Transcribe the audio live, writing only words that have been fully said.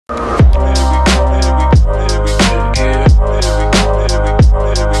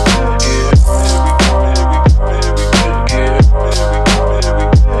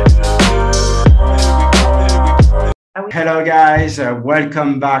Hello, guys.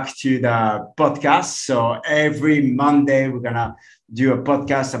 Welcome back to the podcast. So every Monday, we're going to do a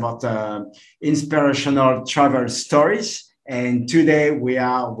podcast about inspirational travel stories. And today we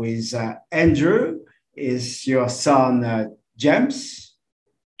are with Andrew. Is your son James?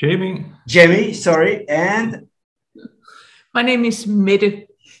 Jamie, sorry. And my name is Mette.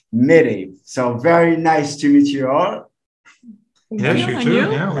 Mette. So very nice to meet you all. Yes, you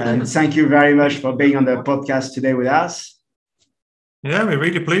too. Yeah, and thank you very much for being on the podcast today with us. Yeah, we're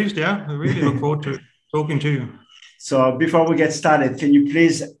really pleased. Yeah, we really look forward to talking to you. So before we get started, can you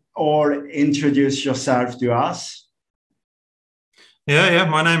please all introduce yourself to us? Yeah.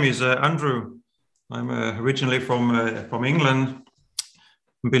 My name is Andrew. I'm originally from England.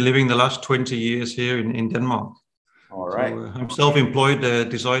 I've been living the last 20 years here in Denmark. All right. So, I'm self-employed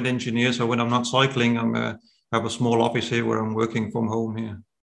design engineer. So when I'm not cycling, I have a small office here where I'm working from home here.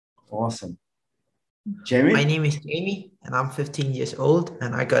 Awesome. Jamie? My name is Jamie and I'm 15 years old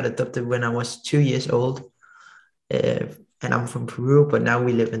and I got adopted when I was 2 years old. And I'm from Peru, but now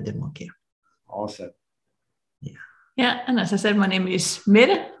we live in Denmark here. Awesome. Yeah, and as I said, my name is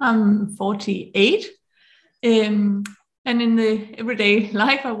Mette. I'm 48. And in the everyday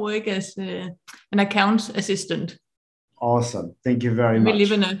life, I work as an accounts assistant. Awesome. Thank you very much. We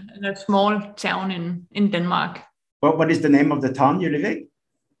live in a small town in Denmark. What is the name of the town you live in?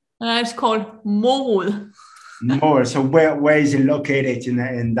 It's called Morud. Morud. So where is it located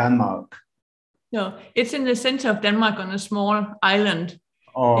in Denmark? No, it's in the center of Denmark on a small island.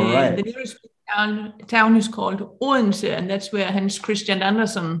 All right. The nearest town is called Odense, and that's where Hans Christian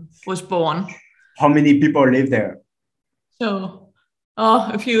Andersen was born. How many people live there? So,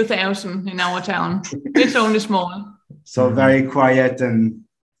 a few thousand in our town. It's only small. So very quiet and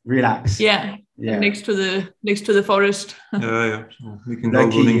relaxed. Yeah. Next to the forest. Yeah. So we can go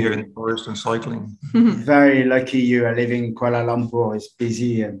running here in the forest and cycling. Very lucky you are living in Kuala Lumpur. It's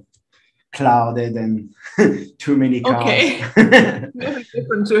busy and clouded and too many cars. Okay. Very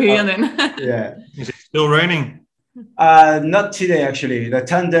different to here then. Yeah. Is it still raining? Not today, actually. The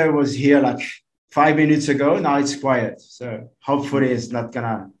thunder was here like 5 minutes ago. Now it's quiet. So hopefully it's not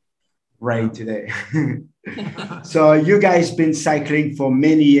gonna rain today. So you guys been cycling for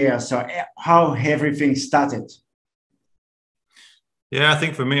many years. So how everything started? Yeah, I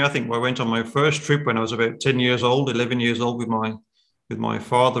think I went on my first trip when I was about 10 years old, 11 years old with my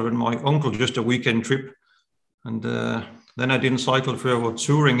father and my uncle, just a weekend trip. And then I didn't cycle or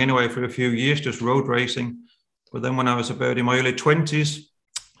touring anyway for a few years, just road racing. But then when I was about in my early 20s,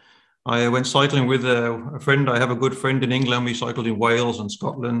 I went cycling with a friend. I have a good friend in England. We cycled in Wales and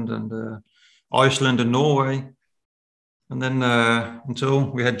Scotland and Iceland and Norway. And then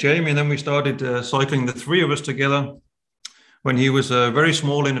until we had Jamie, and then we started cycling, the three of us together, when he was very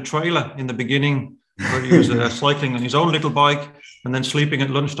small in a trailer in the beginning, where he was cycling on his own little bike and then sleeping at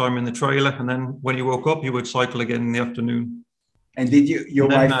lunchtime in the trailer. And then when he woke up, he would cycle again in the afternoon. And did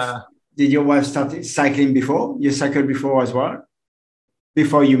your wife start cycling before? You cycled before as well?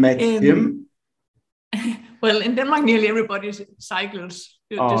 Before you met him? Well, in Denmark, nearly everybody cycles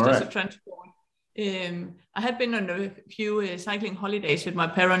just as a transport. I had been on a few cycling holidays with my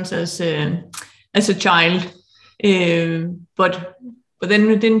parents as a child, but then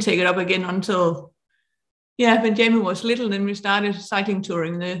we didn't take it up again until when Jamie was little. Then we started cycling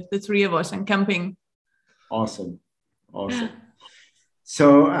touring, the three of us, and camping. Awesome.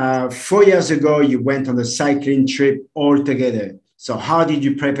 So 4 years ago, you went on a cycling trip all together. So how did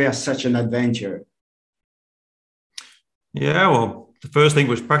you prepare such an adventure? Yeah, well, the first thing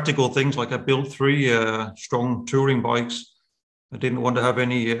was practical things, like I built 3 strong touring bikes. I didn't want to have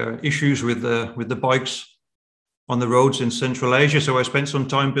any issues with the bikes on the roads in Central Asia. So I spent some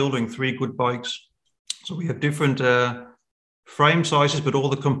time building 3 good bikes. So we have different frame sizes, but all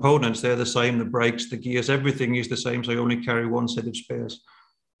the components, they're the same. The brakes, the gears, everything is the same. So I only carry 1 set of spares.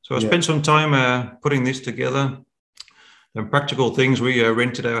 So I spent some time putting this together. And practical things, we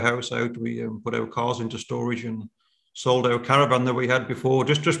rented our house out. We put our cars into storage and sold our caravan that we had before.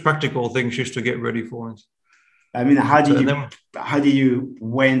 Just practical things just to get ready for it. I mean, how do you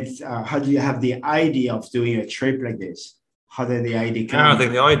have the idea of doing a trip like this? How did the idea come? Yeah, I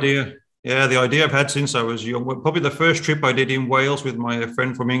think the idea I've had since I was young. Well, probably the first trip I did in Wales with my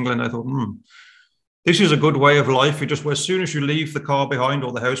friend from England, I thought, this is a good way of life. You just, as soon as you leave the car behind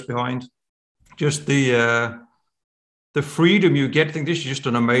or the house behind, just the freedom you get. I think this is just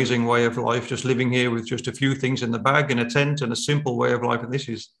an amazing way of life, just living here with just a few things in the bag and a tent and a simple way of life. And this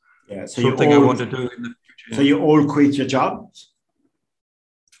is something I want to do in the future. So you all quit your jobs?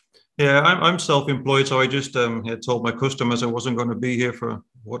 Yeah, I'm self-employed, so I just told my customers I wasn't going to be here for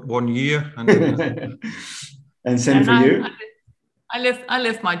 1 year, and And same And for you? I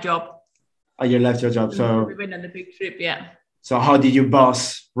left my job. Oh, you left your job. So we went on a big trip, yeah. So how did your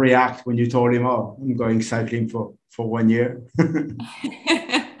boss react when you told him, "Oh, I'm going cycling for 1 year"?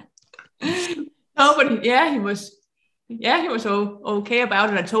 No, but he was okay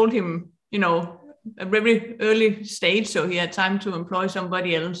about it. I told him, a very early stage, so he had time to employ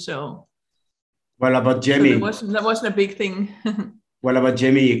somebody else. So, What about Jamie? So that wasn't a big thing. What about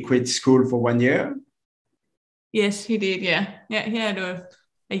Jamie? He quit school for 1 year? Yes, he did. Yeah, he had a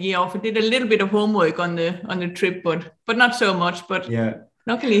year off. He did a little bit of homework on the trip, but not so much. But yeah,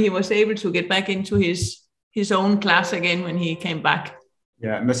 luckily he was able to get back into his own class again when he came back.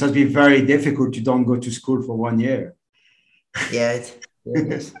 Yeah, it must be very difficult to don't go to school for 1 year. Yeah, it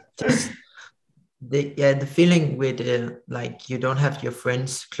is. Just the feeling with like you don't have your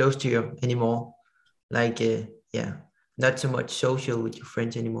friends close to you anymore. Like not so much social with your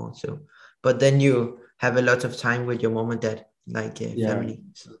friends anymore. So, but then you have a lot of time with your mom and dad, like family.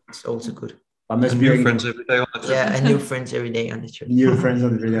 So it's also good. And new friends every day on the trip. Yeah, and new friends every day on the trip. New friends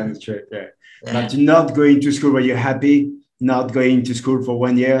every day on the trip. Yeah. But not going to school, were you happy? Not going to school for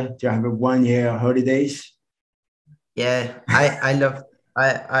 1 year? Do you have a 1 year holidays? Yeah,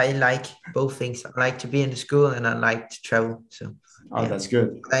 I like both things. I like to be in the school and I like to travel. So That's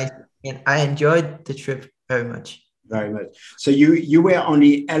good. I enjoyed the trip very much. Very much. So you were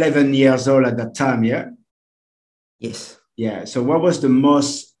only 11 years old at that time, yeah? Yes. Yeah. So what was the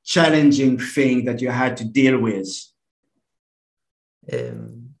most challenging thing that you had to deal with?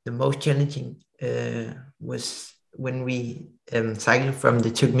 The most challenging was when we cycled from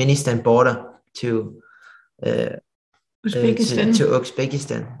the Turkmenistan border to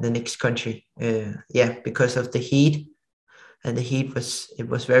Uzbekistan, the next country. Because of the heat, and the heat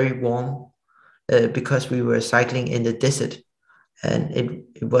was very warm because we were cycling in the desert, and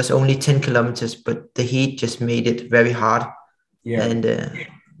it was only 10 kilometers, but the heat just made it very hard. Yeah, and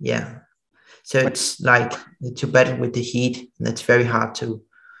so it's like to battle with the heat, and it's very hard to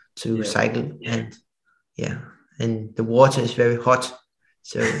cycle, and the water is very hot.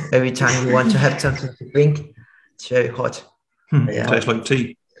 So every time you want to have something to drink, it's very hot. It tastes like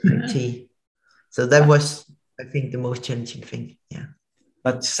tea. So that was, I think, the most challenging thing. Yeah.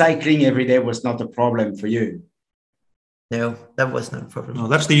 But cycling every day was not a problem for you. No, that was not a problem. No,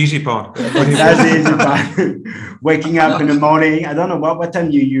 that's the easy part. That's the easy part. Waking up in the morning. I don't know what time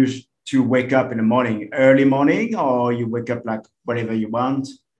you use to wake up in the morning. Early morning, or you wake up like whatever you want?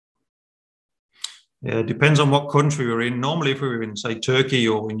 Yeah, it depends on what country we're in. Normally, if we were in, say, Turkey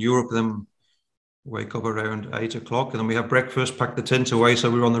or in Europe, then wake up around 8 o'clock, and then we have breakfast, pack the tent away. So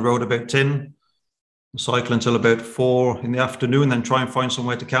we're on the road about 10, cycle until about 4 in the afternoon, then try and find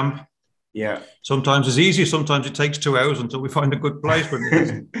somewhere to camp. Yeah. Sometimes it's easy. Sometimes it takes 2 hours until we find a good place.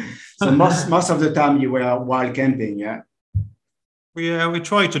 So most of the time you were wild camping, yeah? We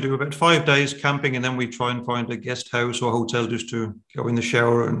try to do about 5 days camping, and then we try and find a guest house or hotel just to go in the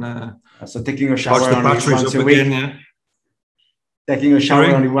shower and so taking a shower charge the batteries once up a week. Again, yeah. Taking a shower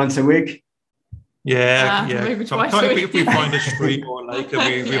only once a week. Yeah. Maybe twice kind a of, week. if we find a stream or a lake,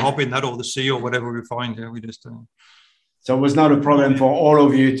 we hop in that, or the sea, or whatever we find. Yeah, we just. So it was not a problem for all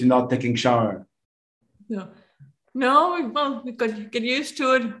of you to not taking shower. No, well, we got get used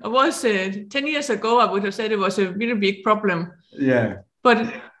to it. I was 10 years ago, I would have said it was a really big problem. Yeah.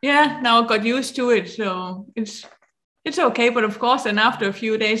 But now I got used to it, so it's okay. But of course, then after a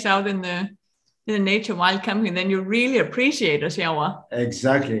few days out in the nature wild camping, then you really appreciate a shower.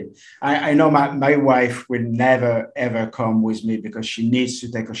 Exactly. I know my wife will never ever come with me because she needs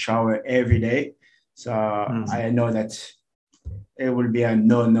to take a shower every day. So I know that it will be a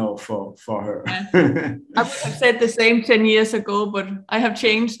no for her. Yeah. I would have said the same 10 years ago, but I have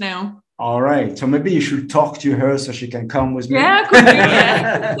changed now. All right. So maybe you should talk to her so she can come with me. Yeah, could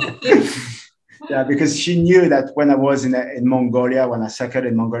be, Yeah, because she knew that when I was in Mongolia, when I cycled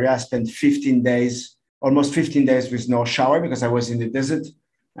in Mongolia, I spent almost 15 days with no shower because I was in the desert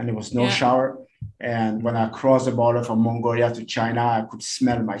and there was no shower. And when I crossed the border from Mongolia to China, I could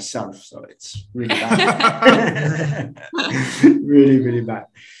smell myself. So it's really bad. Really, really bad.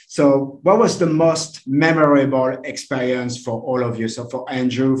 So what was the most memorable experience for all of you? So for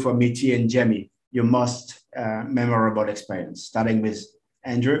Andrew, for Mitty and Jamie, your most memorable experience, starting with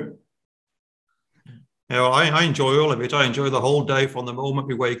Andrew? Yeah, well, I enjoy all of it. I enjoy the whole day from the moment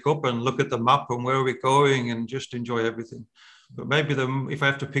we wake up and look at the map and where we're going and just enjoy everything. But maybe if I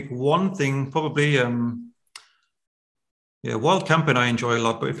have to pick one thing, probably, wild camping I enjoy a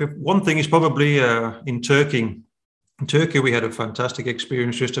lot. But if one thing is probably in Turkey. In Turkey, we had a fantastic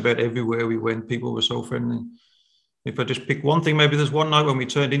experience just about everywhere we went. People were so friendly. if I just pick one thing, maybe there's one night when we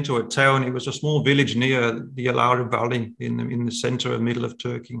turned into a town. It was a small village near the Alara Valley in the center and middle of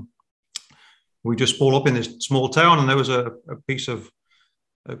Turkey. We just pulled up in this small town, and there was a piece of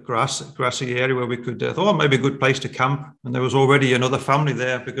a grassy area where we could thought maybe a good place to camp. And there was already another family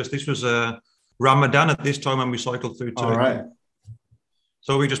there because this was Ramadan at this time when we cycled through Turkey. All right.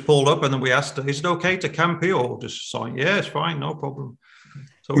 So we just pulled up and then we asked, is it okay to camp here? Or just sign, yeah, it's fine, no problem.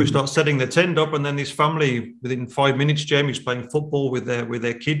 So we start setting the tent up, and then this family, within 5 minutes, Jamie's playing football with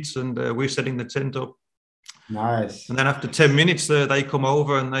their kids, and we're setting the tent up. Nice. And then after 10 minutes, they come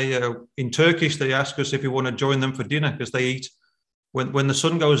over, and they, in Turkish, they ask us if we want to join them for dinner, because they eat when the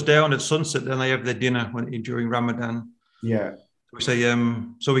sun goes down at sunset. Then they have their dinner during Ramadan. Yeah. We say,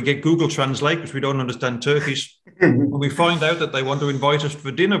 so we get Google Translate because we don't understand Turkish, and we find out that they want to invite us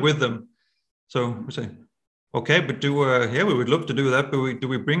for dinner with them. So we say, okay, but we would love to do that, but do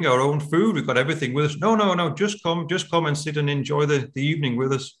we bring our own food? We've got everything with us. No, just come and sit and enjoy the evening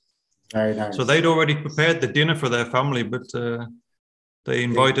with us. Very nice. So they'd already prepared the dinner for their family, but they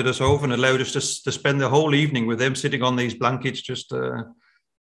invited us over and allowed us to spend the whole evening with them, sitting on these blankets, just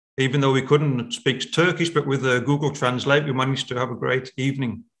even though we couldn't speak Turkish, but with Google Translate, we managed to have a great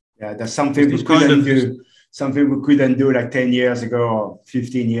evening. Yeah, that's something we couldn't do. Something we couldn't do like 10 years ago or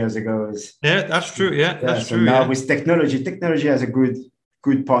 15 years ago. Yeah, that's true. Yeah, that's so true. Now yeah. with technology has a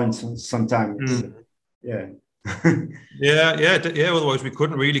good point sometimes. Yeah. Otherwise, we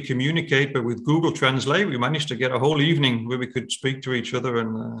couldn't really communicate. But with Google Translate, we managed to get a whole evening where we could speak to each other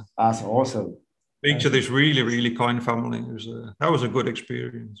and that's awesome. Speak to this really, really kind family. That was a good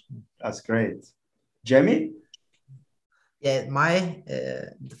experience. That's great. Jamie? Yeah,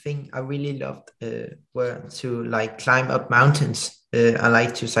 the thing I really loved were to like climb up mountains. I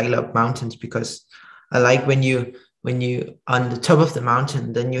like to cycle up mountains because I like when you on the top of the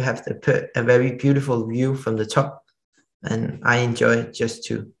mountain, then you have a very beautiful view from the top, and I enjoy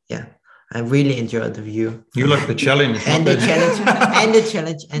I really enjoy the view. You like the challenge. and the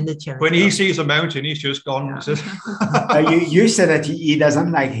challenge. When he sees a mountain, he's just gone. Yeah. You said that he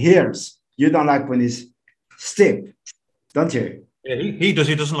doesn't like hills. You don't like when it's steep, don't you? Yeah, he does.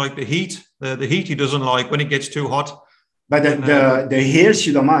 He doesn't like the heat. The heat he doesn't like when it gets too hot. But the hills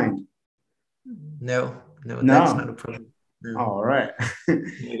you don't mind? No, that's not a problem. No. All right.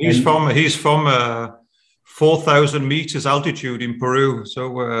 He's from 4,000 meters altitude in Peru.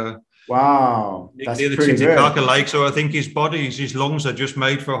 So wow, that's near the pretty Titicaca good. Lake. So I think his lungs are just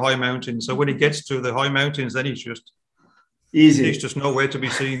made for high mountains. So when he gets to the high mountains, then he's just easy. He's just nowhere to be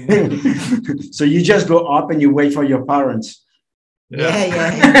seen. So you just go up and you wait for your parents.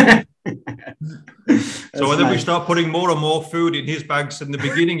 Yeah. So then we start putting more and more food in his bags. In the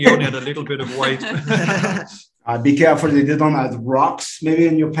beginning, he only had a little bit of weight. Be careful that they don't have rocks maybe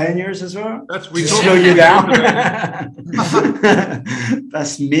in your panniers as well. We slow you down.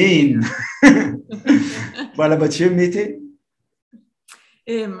 That's mean. What about you, Miti?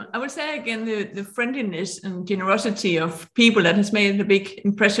 I would say again the friendliness and generosity of people that has made a big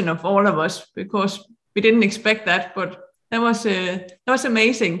impression of all of us, because we didn't expect that, but that was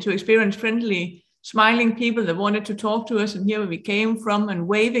amazing to experience friendly, smiling people that wanted to talk to us and hear where we came from and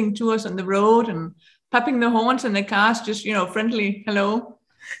waving to us on the road and popping the horns in the cars, just, friendly hello.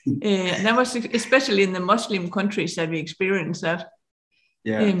 And that was especially in the Muslim countries that we experienced that.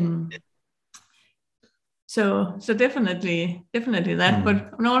 Yeah. So definitely that. But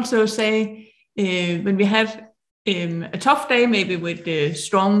I would also say when we had a tough day, maybe with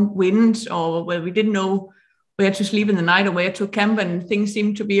strong winds or where we didn't know where to sleep in the night or where to camp, and things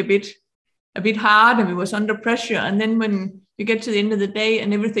seemed to be a bit hard and we was under pressure. And then when you get to the end of the day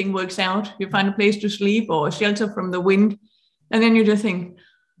and everything works out, you find a place to sleep or shelter from the wind, and then you just think,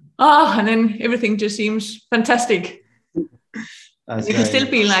 and then everything just seems fantastic. It can still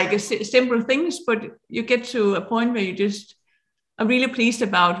be like simple things, but you get to a point where you just are really pleased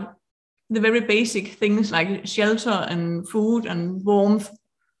about the very basic things like shelter and food and warmth.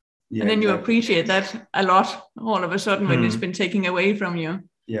 Yeah, and then you appreciate that a lot all of a sudden when it's been taken away from you.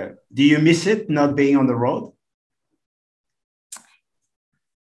 Yeah. Do you miss it not being on the road?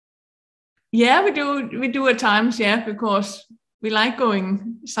 Yeah, we do at times, because we like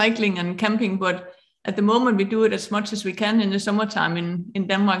going cycling and camping, but at the moment we do it as much as we can in the summertime in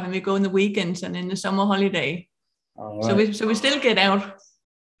Denmark, and we go in the weekends and in the summer holiday. Right. So we still get out,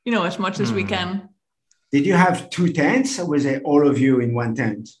 as much as we can. Did you have two tents, or was it all of you in one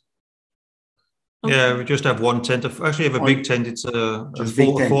tent? Okay. Yeah, we just have one tent. Actually, have a big tent. It's a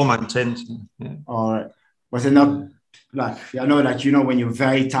four-man tent. Yeah. All right. Was it not like, when you're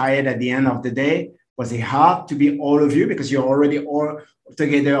very tired at the end of the day, was it hard to be all of you because you're already all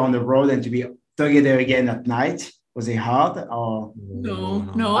together on the road and to be together again at night? Was it hard or?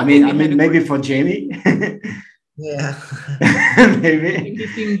 No. I mean, maybe for Jamie. Yeah.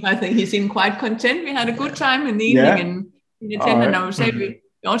 Maybe. I think he seemed quite content. We had a good time in the evening in the tent, and I would say we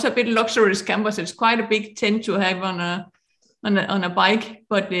also a bit luxurious campers. It's quite a big tent to have on a bike,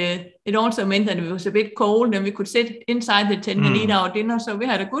 but it also meant that it was a bit cold, and we could sit inside the tent and eat our dinner. So we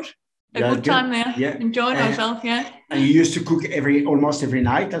had a good time there. Yeah. Enjoyed ourselves. Yeah. And you used to cook almost every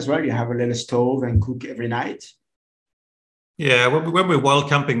night as well. You have a little stove and cook every night. Yeah, when we're wild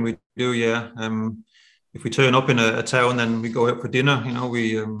camping, we do. Yeah. If we turn up in a town, then we go out for dinner. You know,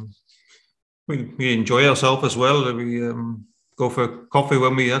 we enjoy ourselves as well. We go for coffee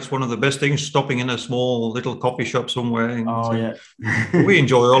that's one of the best things, stopping in a small little coffee shop somewhere. We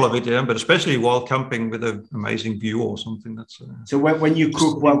enjoy all of it, yeah, but especially while camping with an amazing view or something. That's so when you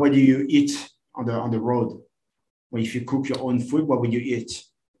cook, what do you eat on the road? Well, if you cook your own food, what would you eat?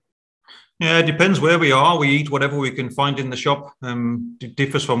 Yeah, it depends where we are. We eat whatever we can find in the shop. It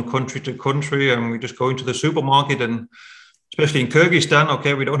differs from country to country, and we just go into the supermarket, and especially in Kyrgyzstan,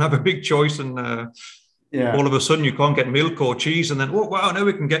 okay, we don't have a big choice, and all of a sudden you can't get milk or cheese, and then wow, now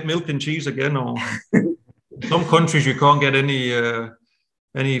we can get milk and cheese again. Or some countries you can't get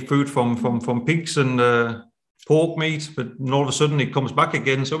any food from pigs and pork meat, but all of a sudden it comes back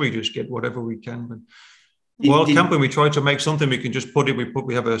again, so we just get whatever we can. But while camping, we try to make something we can just put it.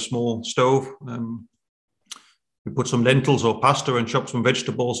 We have a small stove. We put some lentils or pasta and chop some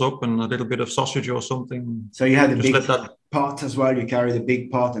vegetables up and a little bit of sausage or something. So you had a big pot as well. You carry the big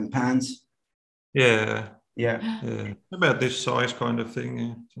pot and pans. Yeah. About this size kind of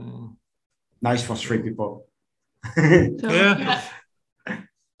thing. Yeah. Nice for 3 people.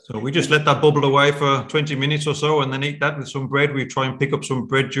 So we just let that bubble away for 20 minutes or so, and then eat that with some bread. We try and pick up some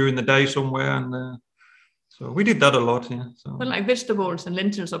bread during the day somewhere, and so we did that a lot. Yeah. So. But like vegetables and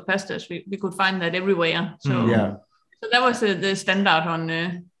lentils or pastas, we could find that everywhere. So so that was the standard on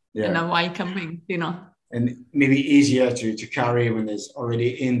in a wild camping dinner. And maybe easier to carry when it's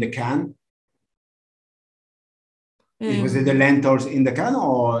already in the can. Was it the lentils in the can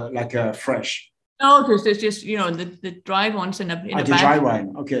or like fresh? No, there's just the dried ones in a bag. The dry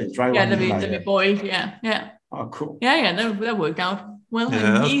one. Okay, dry one. Yeah, they boiled. Yeah. Oh, cool. Yeah, that worked out well. Yeah,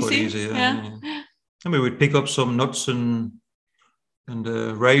 and that's easy. quite easy. Yeah. And we would pick up some nuts and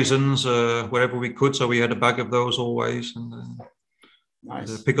raisins wherever we could. So we had a bag of those always, and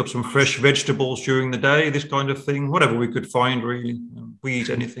nice. Pick up some fresh vegetables during the day. This kind of thing, whatever we could find. Really, we eat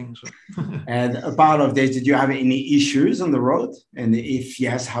anything. So. And a part of this, did you have any issues on the road? And if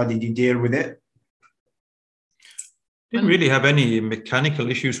yes, how did you deal with it? Didn't really have any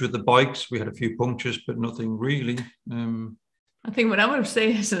mechanical issues with the bikes. We had a few punctures, but nothing really. I think what I would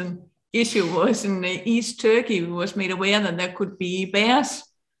say is an issue was in East Turkey, we was made aware that there could be bears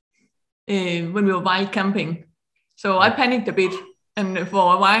when we were wild camping. So I panicked a bit, and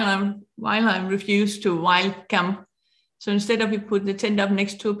for a while I refused to wild camp. So instead we put the tent up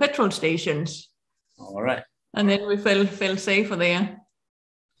next to petrol stations. All right. And then we felt safer there.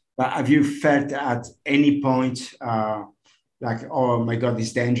 But have you felt at any point like, oh my God,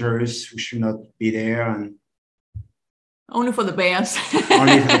 it's dangerous, we should not be there? And only for the bears.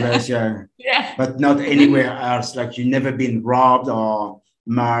 Only for the bears, yeah. Yeah. But not anywhere else, like you've never been robbed or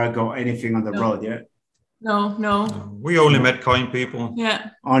mugged or anything on the road, yeah? No. We only met kind people.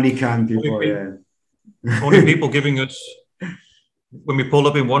 Yeah. Only kind people, Only people giving us... When we pulled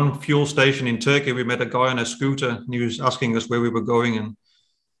up in one fuel station in Turkey, we met a guy on a scooter, and he was asking us where we were going, and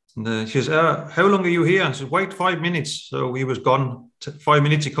she says, how long are you here? I said, wait 5 minutes. So he was gone. 5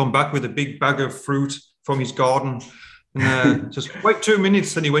 minutes, he come back with a big bag of fruit from his garden. And just wait 2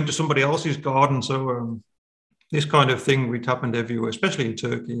 minutes, then he went to somebody else's garden. So this kind of thing would happened everywhere, especially in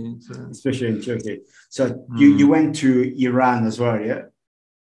Turkey. Especially in Turkey. So you went to Iran as well, yeah?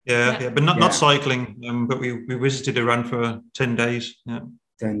 Yeah, but not cycling. But we visited Iran for 10 days. Yeah.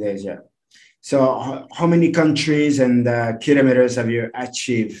 10 days, yeah. So how many countries and kilometers have you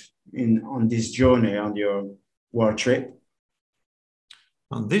achieved on this journey, on your world trip?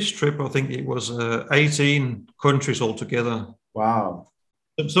 On this trip, I think it was 18 countries altogether. Wow.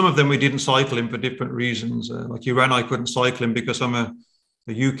 Some of them we didn't cycle in for different reasons. Like Iran, I couldn't cycle in because I'm a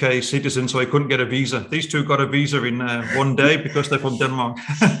UK citizen, so I couldn't get a visa. These two got a visa in one day because they're from Denmark.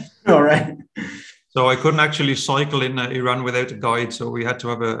 All right. So I couldn't actually cycle in Iran without a guide. So we had to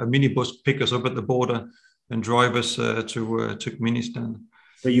have a minibus pick us up at the border and drive us to Turkmenistan.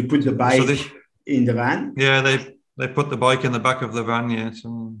 So you put the bike in the van? Yeah, they put the bike in the back of the van, yeah.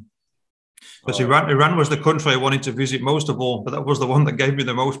 So, because Iran was the country I wanted to visit most of all, but that was the one that gave me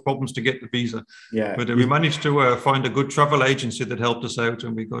the most problems to get the visa. Yeah. But we managed to find a good travel agency that helped us out,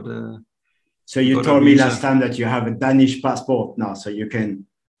 and we got So you told me last time that you have a Danish passport now, so you can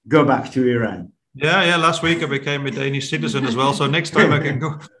go back to Iran. Yeah. Last week I became a Danish citizen as well. So next time I can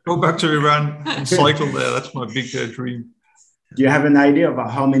go back to Iran and cycle there. That's my big dream. Do you have an idea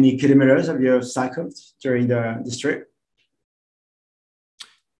about how many kilometers have you cycled during this trip?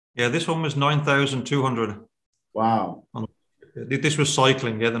 Yeah, this one was 9,200. Wow. This was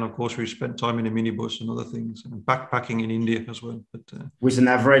cycling. Yeah, then of course we spent time in a minibus and other things, and backpacking in India as well. But with an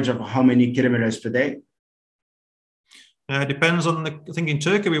average of how many kilometers per day? It depends on I think in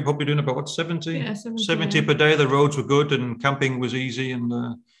Turkey we were probably doing about 70? Yeah, 70 per day. The roads were good and camping was easy.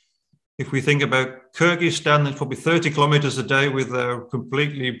 And if we think about Kyrgyzstan, it's probably 30 kilometers a day with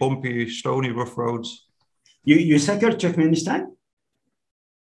completely bumpy, stony, rough roads. You cycled Turkmenistan?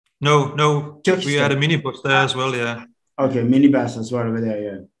 No. Turkmenistan. We had a minibus there as well, yeah. Okay, minibus as well over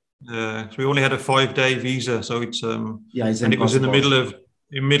there, yeah. So we only had a 5-day visa, so it's it's and it was in the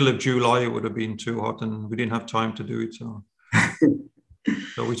middle of July. It would have been too hot, and we didn't have time to do it. So,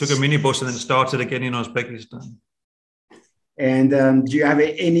 so we took a minibus and then started again in Uzbekistan. And do you have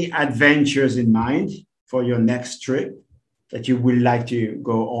any adventures in mind for your next trip that you would like to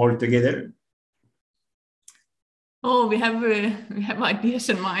go all together? Oh, we have ideas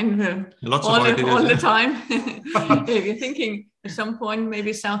in mind Lots all of ideas all the time. We're thinking at some point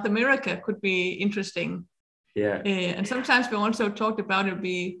maybe South America could be interesting. Yeah. And sometimes we also talked about it would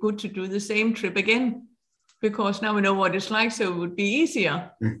be good to do the same trip again, because now we know what it's like, so it would be easier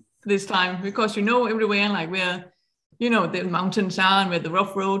this time, because everywhere, like where the mountains are and where the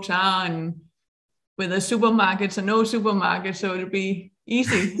rough roads are and where the supermarkets and no supermarkets, so it'll be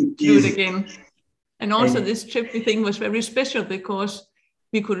easy to do it again. And also this trip, we think, was very special because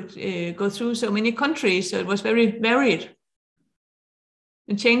we could go through so many countries. So it was very varied.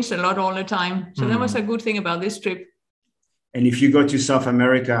 It changed a lot all the time. So that was a good thing about this trip. And if you go to South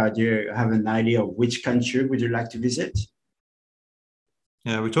America, do you have an idea of which country would you like to visit?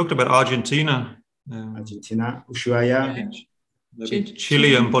 Yeah, we talked about Argentina. Argentina, Ushuaia. Maybe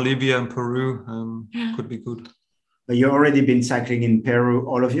Chile and Bolivia and Peru could be good. But you've already been cycling in Peru,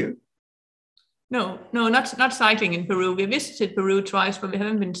 all of you? No, not cycling in Peru. We visited Peru twice, but we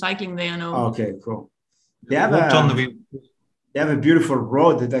haven't been cycling there. No. Okay, cool. They have a beautiful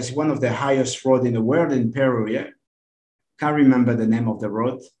road. That's one of the highest roads in the world in Peru. Yeah, can't remember the name of the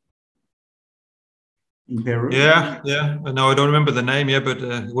road in Peru. Yeah. No, I don't remember the name. Yeah, but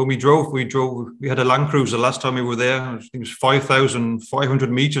when we drove. We had a Land Cruiser last time we were there. I think it was 5,500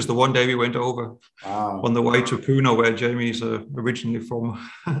 meters. The one day we went over on the way to Puno, where Jamie's originally from.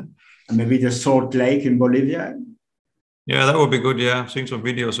 And maybe the Salt Lake in Bolivia. Yeah, that would be good. Yeah, I've seen some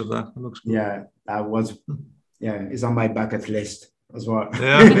videos of that. It looks good. Yeah, that was. Yeah, it's on my bucket list as well.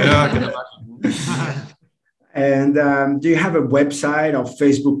 Yeah, I can imagine. And do you have a website or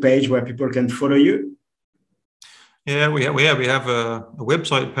Facebook page where people can follow you? Yeah, we have a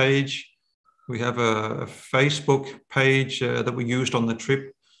website page. We have a Facebook page that we used on the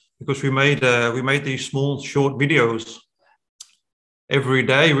trip, because we made these small short videos every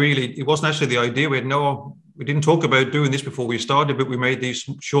day. Really, it wasn't actually the idea. We didn't talk about doing this before we started, but we made these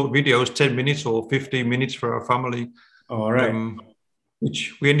short videos, 10 minutes or 15 minutes for our family. All right.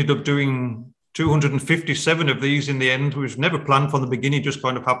 Which we ended up doing 257 of these in the end. It was never planned from the beginning, just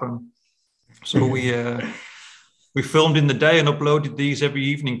kind of happened. So we filmed in the day and uploaded these every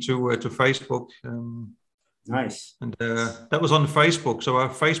evening to Facebook. Nice. And that was on Facebook. So our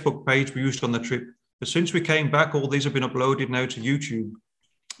Facebook page we used on the trip. But since we came back, all these have been uploaded now to YouTube.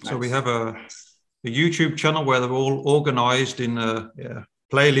 Nice. So we have a YouTube channel where they're all organized in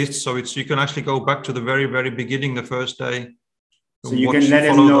playlists. So you can actually go back to the very, very beginning, the first day. So you can let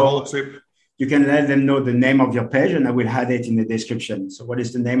them know the whole trip. You can let them know the name of your page, and I will add it in the description. So what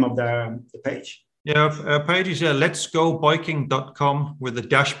is the name of the page? Yeah, our page is letsgobiking.com with a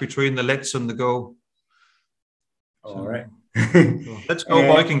dash between the let's and the go. All right.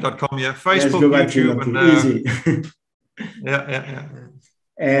 Letsgobiking.com, yeah. Facebook, YouTube, and easy. Yeah.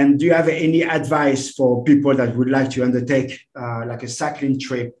 And do you have any advice for people that would like to undertake like a cycling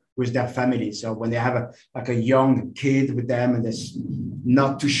trip with their family? So when they have a young kid with them and they're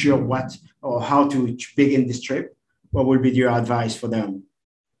not too sure what or how to begin this trip, what would be your advice for them?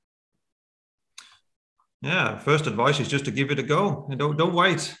 Yeah, first advice is just to give it a go and don't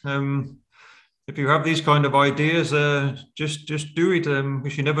wait. If you have these kind of ideas, just do it,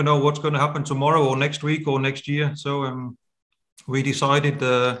 because you never know what's going to happen tomorrow or next week or next year. So we decided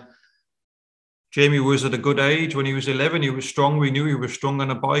Jamie was at a good age. When he was 11, he was strong. We knew he was strong on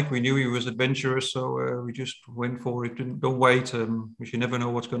a bike. We knew he was adventurous. So we just went for it. Don't wait. You never know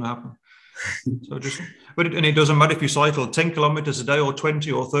what's going to happen. So and it doesn't matter if you cycle 10 kilometers a day or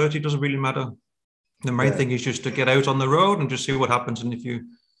 20 or 30, it doesn't really matter. The main thing is just to get out on the road and just see what happens. And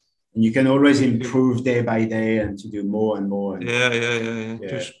you can always improve day by day and to do more and more. Yeah.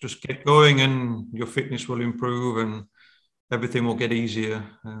 Just get going and your fitness will improve and everything will get easier.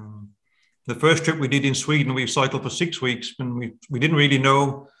 The first trip we did in Sweden, we cycled for 6 weeks, and we didn't really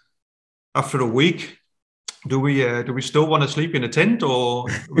know after a week, do we still want to sleep in a tent or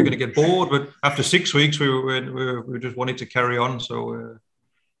are we going to get bored? But after 6 weeks, we just wanted to carry on. So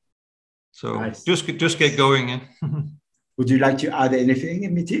nice. just get going. Yeah. Would you like to add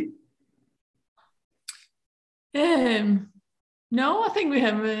anything, Mitty? No, I think we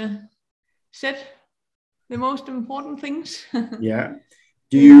have said the most important things. Yeah.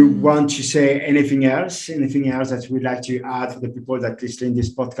 Do you want to say anything else? Anything else that we'd like to add for the people that listen in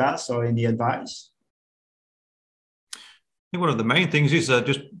this podcast or any advice? I think one of the main things is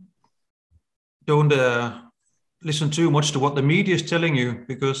just don't listen too much to what the media is telling you,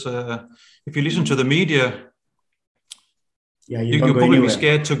 because if you listen to the media, you'll probably be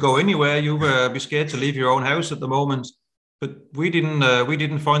scared to go anywhere. You'll be scared to leave your own house at the moment. But we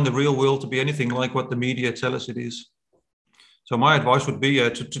didn't find the real world to be anything like what the media tell us it is. So my advice would be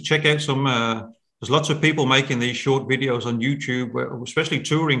to check out some. There's lots of people making these short videos on YouTube, especially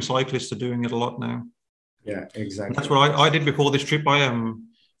touring cyclists are doing it a lot now. Yeah, exactly. And that's what I did before this trip. I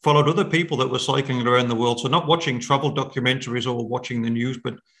followed other people that were cycling around the world. So not watching travel documentaries or watching the news,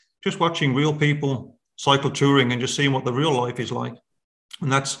 but just watching real people cycle touring and just seeing what the real life is like.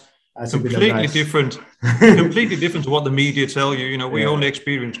 And that's completely different. Completely different to what the media tell you. You know, we only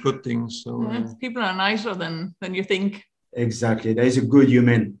experience good things. So people are nicer than you think. Exactly. There is a good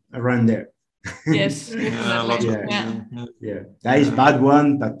human around there. Yes. There is bad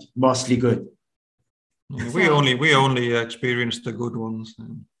one, but mostly good. Yeah, we only experience the good ones.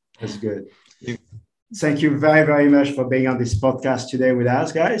 That's good. Thank you very, very much for being on this podcast today with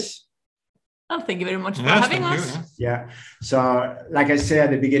us, guys. Oh, thank you very much for having us. Yeah. So, like I said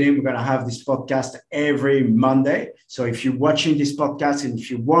at the beginning, we're going to have this podcast every Monday. So if you're watching this podcast and if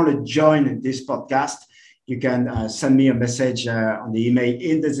you want to join this podcast, you can send me a message on the email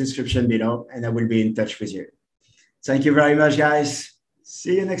in the description below, and I will be in touch with you. Thank you very much, guys.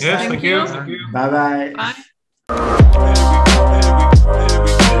 See you next time. Thank you. Bye-bye. Bye.